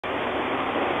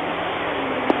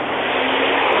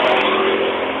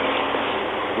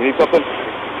You need something?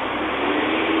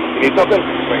 You need something?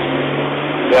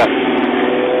 Yeah.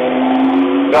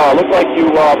 No, it looked like you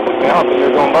put me out when you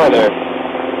were going by there.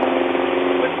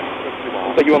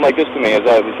 Looks like you went like this to me as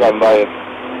I was driving by you.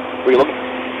 Were you looking?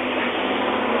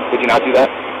 Did you not do that?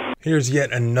 Here's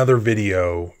yet another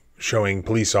video showing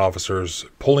police officers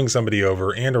pulling somebody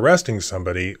over and arresting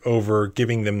somebody over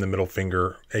giving them the middle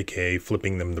finger, aka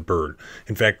flipping them the bird.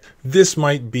 In fact, this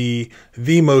might be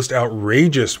the most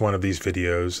outrageous one of these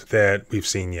videos that we've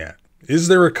seen yet. Is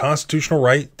there a constitutional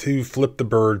right to flip the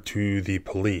bird to the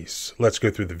police? Let's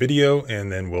go through the video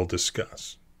and then we'll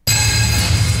discuss.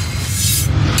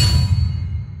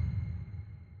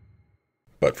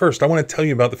 But first, I want to tell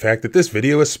you about the fact that this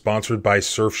video is sponsored by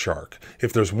Surfshark.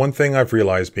 If there's one thing I've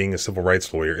realized being a civil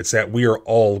rights lawyer, it's that we are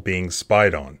all being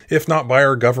spied on. If not by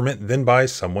our government, then by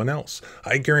someone else.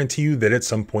 I guarantee you that at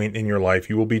some point in your life,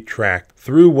 you will be tracked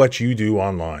through what you do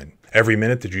online. Every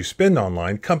minute that you spend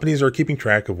online, companies are keeping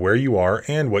track of where you are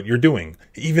and what you're doing.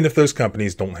 Even if those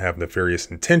companies don't have nefarious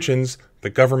intentions, the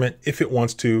government, if it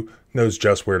wants to, knows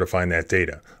just where to find that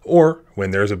data. Or,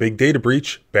 when there's a big data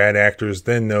breach, bad actors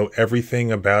then know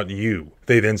everything about you.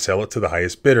 They then sell it to the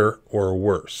highest bidder, or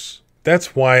worse.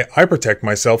 That's why I protect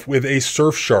myself with a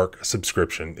Surfshark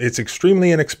subscription. It's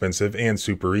extremely inexpensive and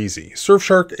super easy.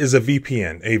 Surfshark is a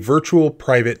VPN, a virtual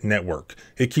private network.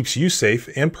 It keeps you safe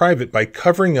and private by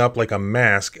covering up like a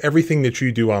mask everything that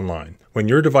you do online. When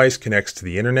your device connects to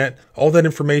the internet, all that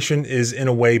information is in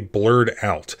a way blurred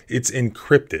out. It's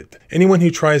encrypted. Anyone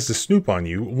who tries to snoop on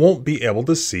you won't be able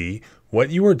to see what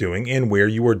you are doing and where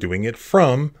you are doing it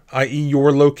from, i.e.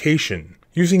 your location.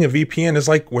 Using a VPN is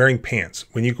like wearing pants.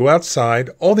 When you go outside,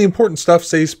 all the important stuff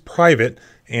stays private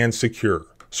and secure.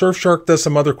 Surfshark does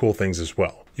some other cool things as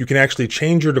well. You can actually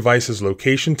change your device's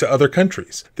location to other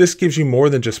countries. This gives you more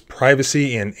than just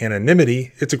privacy and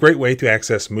anonymity. It's a great way to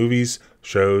access movies,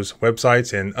 shows,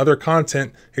 websites, and other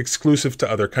content exclusive to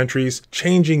other countries,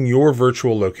 changing your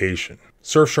virtual location.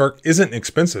 Surfshark isn't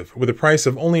expensive, with a price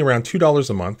of only around $2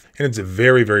 a month, and it's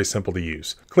very, very simple to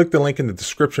use. Click the link in the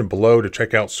description below to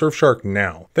check out Surfshark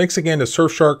now. Thanks again to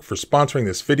Surfshark for sponsoring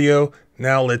this video.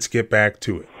 Now let's get back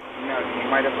to it.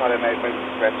 You might have thought I might be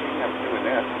stretching. I'm doing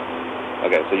this.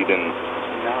 Okay, so you didn't...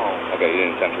 No. Okay, you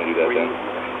didn't intentionally do that then?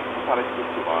 I thought I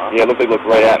flipped you off. Yeah, it looked like you looked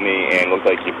right at me and looked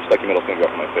like you stuck your middle finger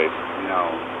up in my face. No,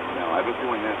 I was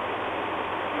doing this.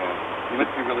 Yeah. You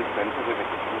must be really sensitive if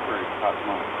the trooper is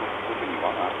flipping you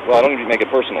off. Well, I don't need to make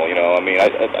it personal, you know. I mean,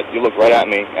 you looked right at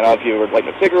me, and I don't know if you were lighting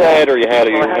a cigarette or you had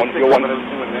I was doing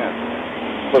this.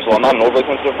 First of all, I'm not an overly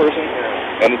sensitive person,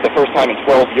 and it's the first time in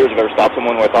 12 years I've ever stopped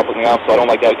someone who I thought put me off, so I don't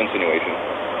like that insinuation.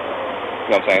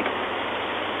 You know what I'm saying?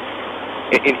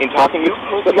 In talking, I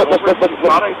thought I flipped you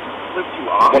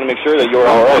off. I want to make sure that you're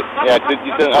all right. Yeah,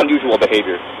 it's an unusual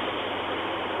behavior.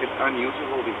 It's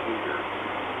unusual behavior.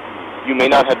 You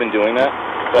may not have been doing that,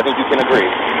 but I think you can agree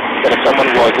that if someone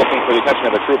was looking for the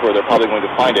attention of a trooper, they're probably going to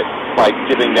find it by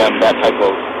giving them that type of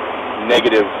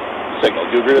negative signal.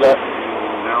 Do you agree with that?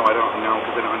 No, I don't know,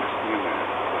 because I don't understand that.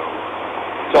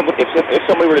 If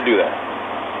somebody were to do that,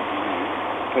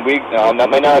 can we? That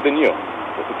may not have been you.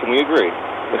 Can we agree?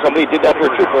 If somebody did that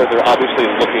for a trooper, they're obviously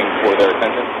looking for their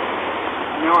attention.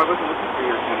 No, I wasn't looking for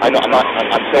your attention. I know.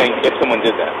 I'm saying if someone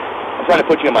did that. I'm trying to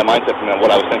put you in my mindset from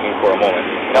what I was thinking for a moment.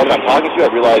 Now that I'm talking to you,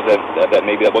 I realize that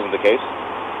maybe that wasn't the case.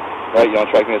 Right? You don't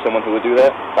strike me as someone who would do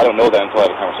that. I don't know that until I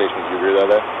have a conversation with you. Agree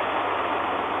with that?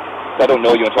 I don't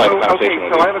know you until I have a conversation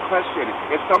with you. Okay, so I have a question.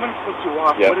 If someone flipped you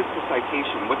off, yeah. What is the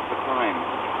citation? What's the crime?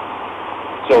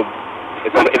 So,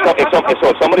 if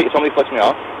somebody flicks me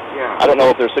off, yeah. I don't know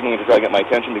if they're signaling to try to get my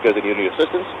attention because they need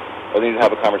assistance or they need to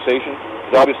have a conversation.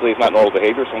 Because obviously it's not normal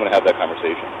behavior, so I'm going to have that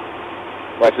conversation.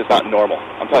 Right? It's not normal.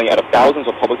 I'm telling you, out of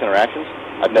thousands of public interactions,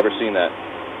 I've never seen that.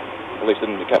 At least it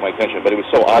didn't catch my attention, but it was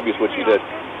so obvious what she did.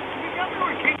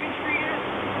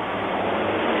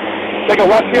 Take a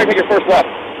left here, take your first left.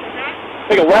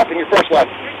 Take a left and your first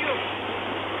left.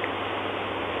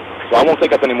 So I won't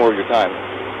take up any more of your time.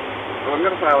 Well, I'm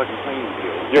going to file a complaint with you.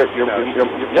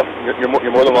 You're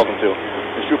more than welcome to.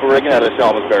 It's Trooper Reagan out of the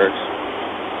Salvas Barracks.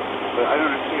 But I don't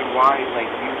understand why, you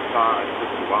saw it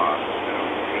flipped you off.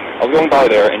 I was going by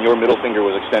there, and your middle finger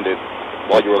was extended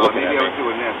while you were looking at me. Maybe I was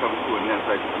doing this.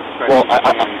 Well,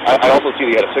 I also see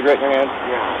that you had a cigarette in your hand.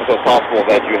 Yeah. And so it's possible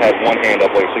that you had one hand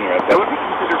up while you're cigarette. That would be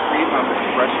considered freedom of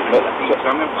expression in speech.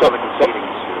 I'm going to file a complaint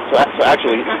against you. So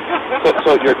actually,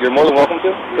 you're more than welcome to.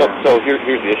 So here's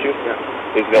the issue. Yeah.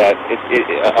 Is that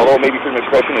although it may be freedom of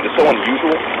expression, it is so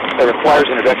unusual that it requires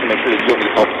intervention to make sure that you don't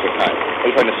need help at the time. Are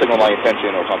you trying to signal my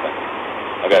attention or something?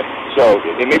 Okay, so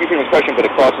it may be freedom of expression, but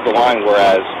it crosses the line,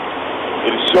 whereas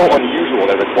It is so unusual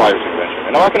that it requires intervention.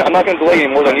 And I'm not going to delay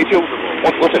any more than I need to.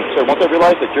 Listen, sir, once I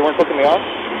realize that you weren't clicking me off,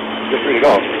 you're free to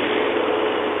go.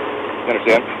 You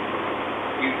understand?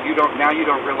 You don't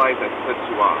realize I flipped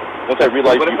you off. Once I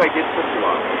realize what if I did flip you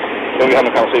off? Then we have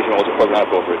a conversation and we'll just not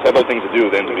go over it. So I have other things to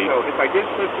do than to be... So if I did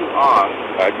flip you off...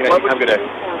 Have a good day.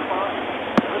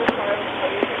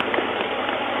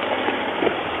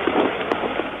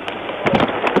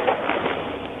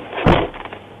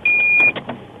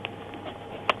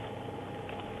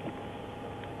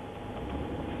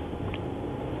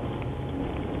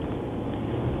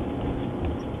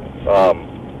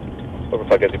 Looks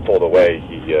like as he pulled away,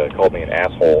 he called me an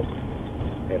asshole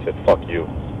and said, "Fuck you,"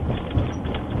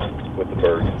 with the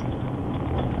bird.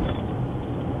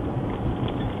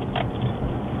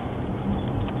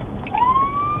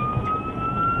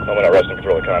 I'm going to arrest him for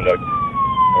disorderly conduct.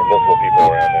 There are multiple people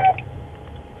around there.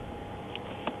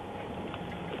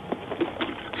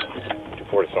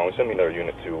 240 Song, send me another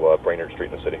unit to Brainerd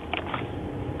Street in the city.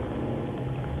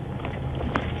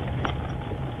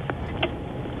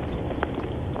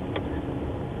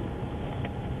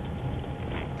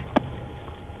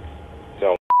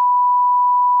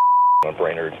 On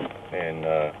Brainerd and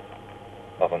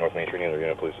off on North Main Street. Any other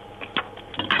unit, please?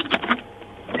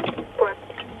 What?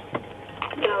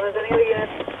 No, there's any other unit.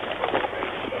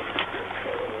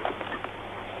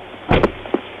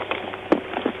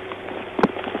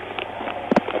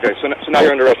 Okay, so now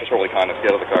you're under arrest for disorderly conduct.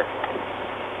 Get out of the car.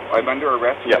 I'm under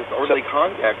arrest for disorderly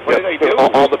conduct. What did I do?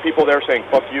 All the people there saying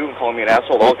 "fuck you" and calling me an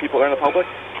asshole. All the people there in the public.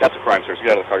 That's a crime, sir. So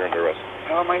get out of the car. You're under arrest.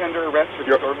 How am I under arrest for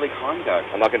disorderly conduct?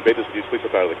 I'm not going to debate this with you. Please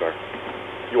step out of the car.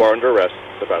 You are under arrest.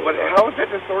 Step out of the car. How is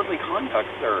that disorderly conduct,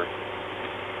 sir?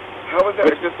 How is that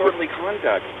disorderly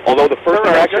conduct? Although the first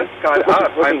interaction... I just got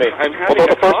up. I'm having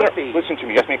a coffee. Listen to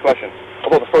me. Ask me a question.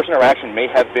 Although the first interaction may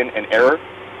have been an error,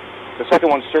 the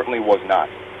second one certainly was not.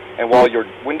 And while your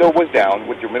window was down,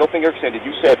 with your middle finger extended,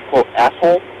 you said, quote,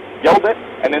 asshole, yelled it,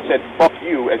 and then said, fuck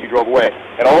you, as you drove away.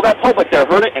 And all that public there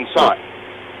heard it and saw it.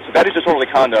 So that is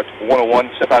disorderly conduct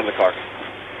 101. Step out of the car.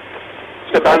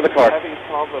 Step out of the car. I'm having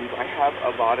problems. I have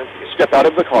a lot of... Step out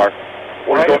of the car.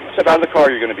 Step out of the car,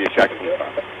 you're going to be ejected from the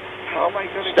car. How am I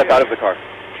going to Step out of the car.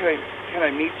 Can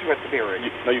I meet you at the barracks?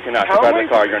 No, you cannot. Step out of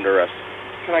the car, you're under arrest.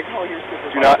 Can I call your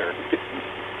supervisor? Do not.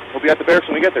 We'll be at the barracks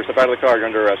when we get there. Step out of the car, you're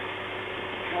under arrest.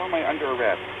 How am I under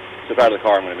arrest? Step out of the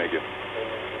car, I'm going to make you.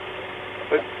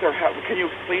 But, sir, can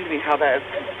you explain to me how that is...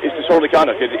 It's disorderly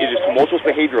conduct. It is tumultuous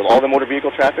behavior of all the motor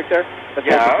vehicle traffic there. That's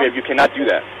you cannot do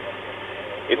that.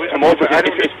 It's tumultuous.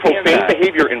 It's profane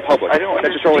behavior in public. I don't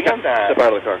understand that. Step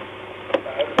out of the car.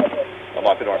 I'll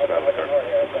lock the door. Step out of the car.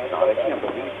 God, I can't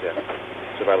believe this.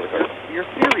 Step out of the car. You're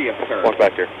serious, sir. Walk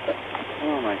back here.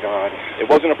 Oh, my God. It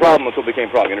wasn't a problem until it became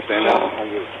a problem. You understand that? Are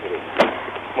you kidding?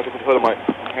 Look at the hood of my...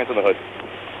 Hands on the hood.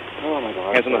 Oh, my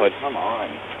God. Hands on the hood. Come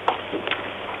on.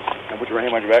 And put your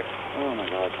hand behind your back. Oh, my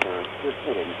God, sir. You're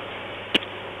kidding.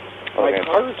 My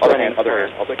car's running, Other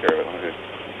hand. I'll take care of it. Okay.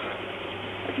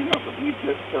 I cannot believe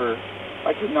this, sir.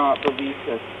 I cannot believe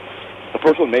this. The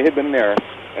first one may have been an error,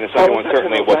 and the second one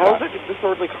certainly was not. How is it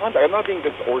disorderly conduct? I'm not being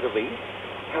disorderly.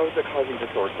 How is it causing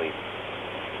disorderly?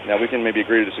 Now, we can maybe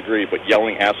agree to disagree, but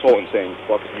yelling asshole and saying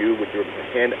fuck you with your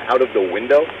hand out of the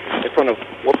window in front of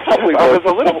what probably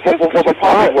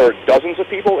were dozens of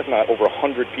people, if not over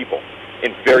 100 people,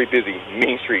 in very busy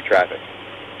Main Street traffic.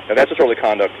 Now, that's disorderly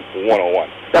conduct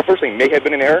 101. That first thing may have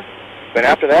been an error, but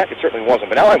after that, it certainly wasn't.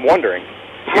 But now I'm wondering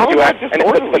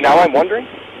but now I'm wondering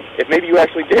if maybe you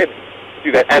actually did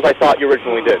do that as I thought you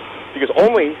originally did. Because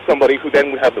only somebody who then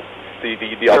would have the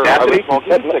audacity... I was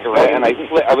smoking a cigarette and I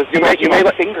was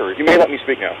you may let me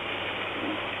speak now.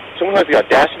 Someone who has the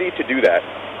audacity to do that.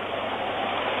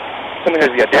 Someone who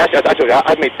has the audacity... I told you,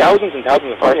 I've made thousands and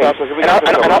thousands of car stops, and I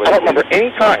don't remember any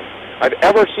time I've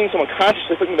ever seen someone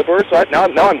consciously clicking the bird, so now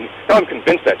I'm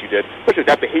convinced that you did, especially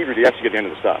that behavior to actually get the end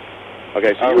of the stop.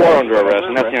 Okay, so you are under arrest,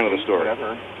 and that's the end of the story.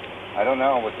 Whatever. I don't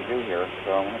know what to do here,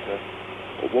 so I'm going to...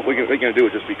 What we're going to do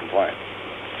is just be compliant.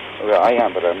 Okay, I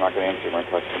am, but I'm not going to answer my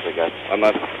questions, I guess. I'm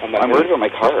worried about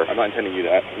my car. I'm not intending you to.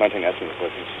 I'm not intending to ask you the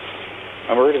questions.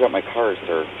 I'm worried about my car,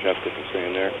 sir. Jeff, get them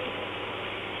staying there.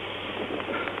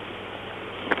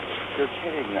 You're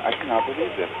kidding. I cannot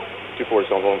believe this. 240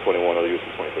 South 121, other use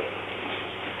in 23.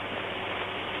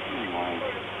 Oh my.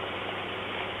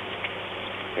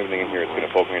 Everything in here is going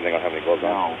to poke me. Anything? I don't have any gloves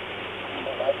on.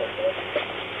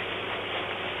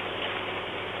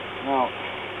 No.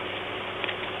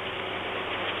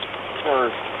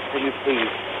 Sir, can you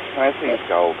please? Can I please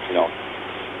go? No.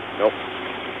 Nope.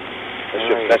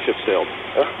 That ship sailed.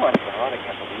 Oh my God! I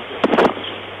can't believe it.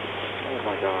 Oh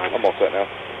my God. I'm all set now.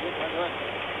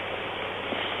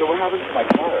 So what happens to my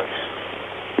car?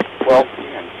 Well,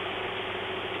 Man.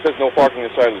 it says no parking on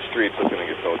the side of the street, so it's going to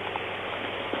get towed.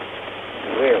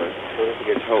 Where? Where does it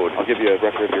get towed? I'll give you a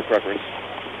record of your preference.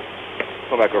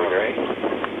 Come back over here.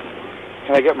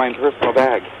 Can I get my personal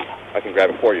bag? I can grab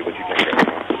it for you, but you can't grab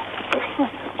it.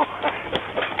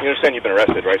 You understand you've been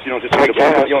arrested, right? So you don't just you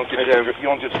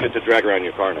don't just get to drag around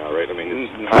your car now, right? I mean, you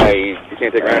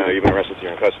can't take around. You've been arrested, so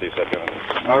you're in custody. So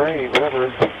all right, whatever.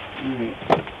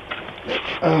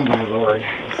 Oh my lord,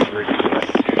 this is ridiculous.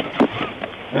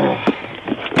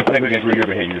 I think we can agree your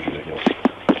behavior is ridiculous.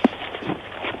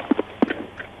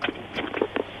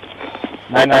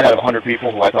 99 out of 100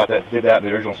 people who I thought that did that in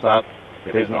the original stop,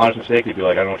 if it was an honest mistake, they'd be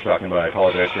like, I don't know what you're talking about, I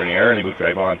apologize for any error, and they would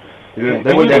drive on. They wouldn't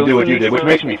then do what you did, which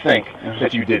makes me think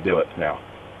that you did do it now.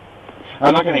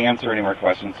 I'm not going to answer any more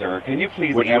questions, sir. Can you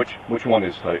please Which one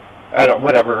is tight? I don't,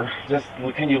 whatever. Just,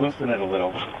 can you loosen it a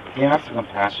little? You have some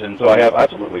compassion. So I have,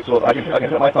 absolutely. So I can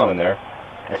put my thumb in there,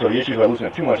 and so the issue is if I loosen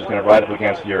it too much, it's going to ride up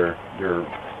against your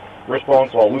wrist bone,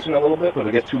 so I'll loosen it a little bit, but if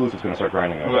it gets too loose, it's going to start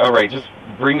grinding out. All right, just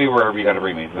bring me wherever you got to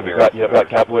bring me. You've got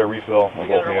capillary refill on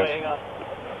both hands.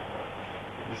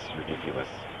 This is ridiculous.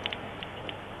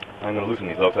 I'm going to loosen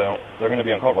these up. They're going to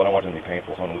be uncomfortable. I don't want them to be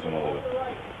painful, so I'm going to loosen them a little bit.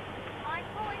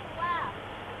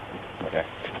 Okay.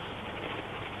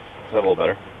 Is that a little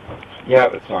better?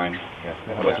 Yeah, it's fine. Yeah.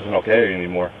 How much is it okay, or you need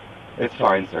more? It's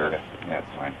fine, sir. Okay. Yeah,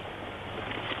 it's fine.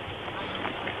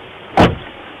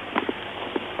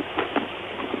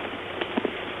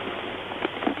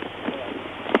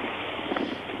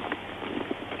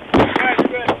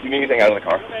 Do you need anything out of the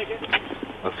car?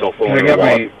 A cell phone. Can I get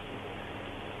my?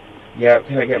 Yeah,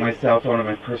 can I get my cell phone and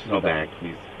my personal bag,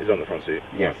 please? It's on the front seat.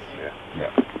 Yes.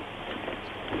 Yeah.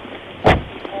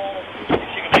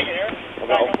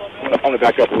 I'm going to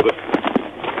back up a little bit.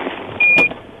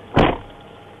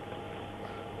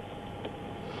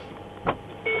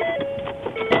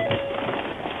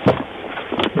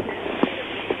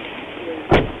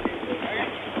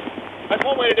 That's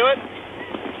one way to do it.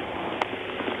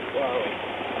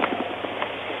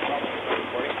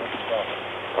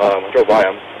 I drove by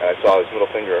him, and I saw his middle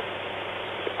finger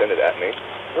extended at me.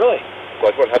 Really? So I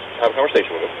just wanted to have a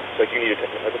conversation with him. It's like, you need to,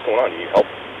 what's going on? Do you need help?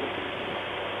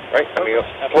 Right? I mean,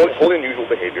 totally unusual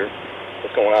behavior.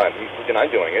 What's going on? He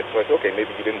denied doing it, so I said, okay,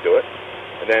 maybe he didn't do it.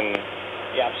 And then...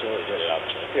 He absolutely did it,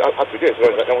 obviously. Yeah, absolutely did.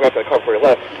 So then we got to the car before he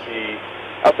left. He,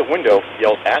 out the window,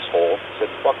 yelled, asshole, said,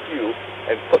 fuck you,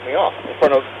 and put me off in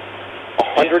front of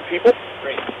 100 people.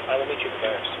 Great. I will meet you at the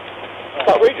barracks. It's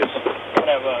outrageous. I'm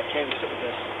going to have Candy sit with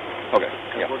this. Okay,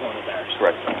 yeah. We're going to the barracks.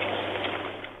 Correct.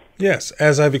 Yes,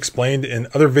 as I've explained in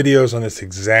other videos on this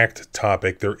exact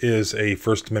topic, there is a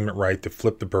First Amendment right to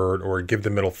flip the bird or give the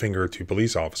middle finger to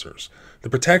police officers. The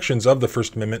protections of the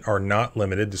First Amendment are not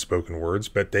limited to spoken words,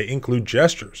 but they include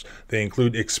gestures. They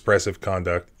include expressive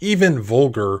conduct, even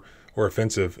vulgar or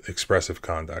offensive expressive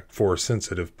conduct for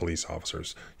sensitive police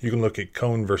officers. You can look at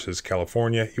Cone versus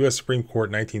California, U.S. Supreme Court,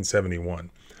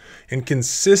 1971. And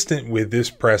consistent with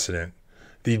this precedent,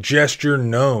 the gesture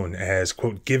known as,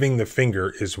 quote, giving the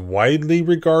finger is widely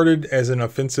regarded as an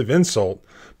offensive insult,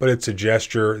 but it's a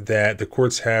gesture that the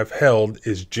courts have held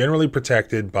is generally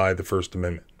protected by the First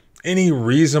Amendment. Any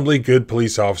reasonably good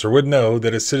police officer would know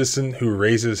that a citizen who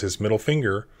raises his middle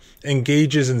finger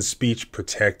engages in speech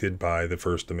protected by the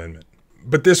First Amendment.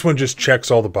 But this one just checks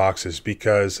all the boxes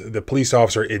because the police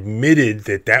officer admitted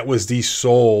that that was the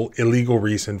sole illegal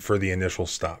reason for the initial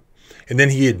stop. And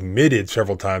then he admitted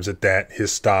several times that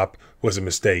his stop was a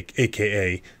mistake,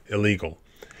 aka illegal.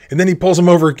 And then he pulls him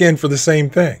over again for the same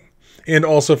thing, and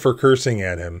also for cursing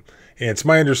at him. And it's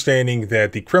my understanding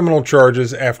that the criminal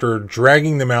charges, after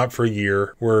dragging them out for a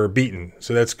year, were beaten.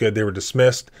 So that's good. They were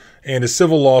dismissed. And a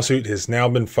civil lawsuit has now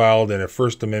been filed, and a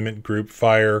First Amendment group,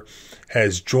 FIRE,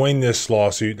 has joined this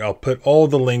lawsuit. I'll put all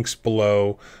the links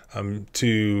below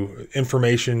to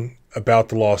information about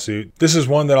the lawsuit. This is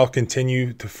one that I'll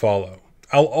continue to follow.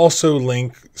 I'll also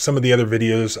link some of the other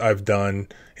videos I've done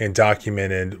and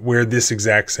documented where this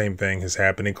exact same thing has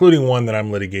happened, including one that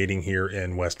I'm litigating here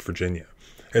in West Virginia.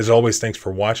 As always, thanks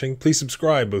for watching. Please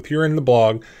subscribe both here in the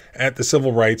blog at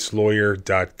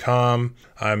thecivilrightslawyer.com.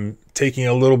 I'm taking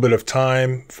a little bit of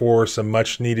time for some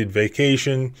much needed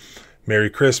vacation. Merry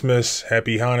Christmas,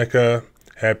 Happy Hanukkah,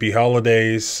 Happy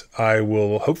Holidays. I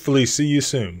will hopefully see you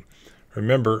soon.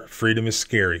 Remember, freedom is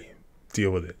scary.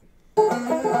 Deal with it.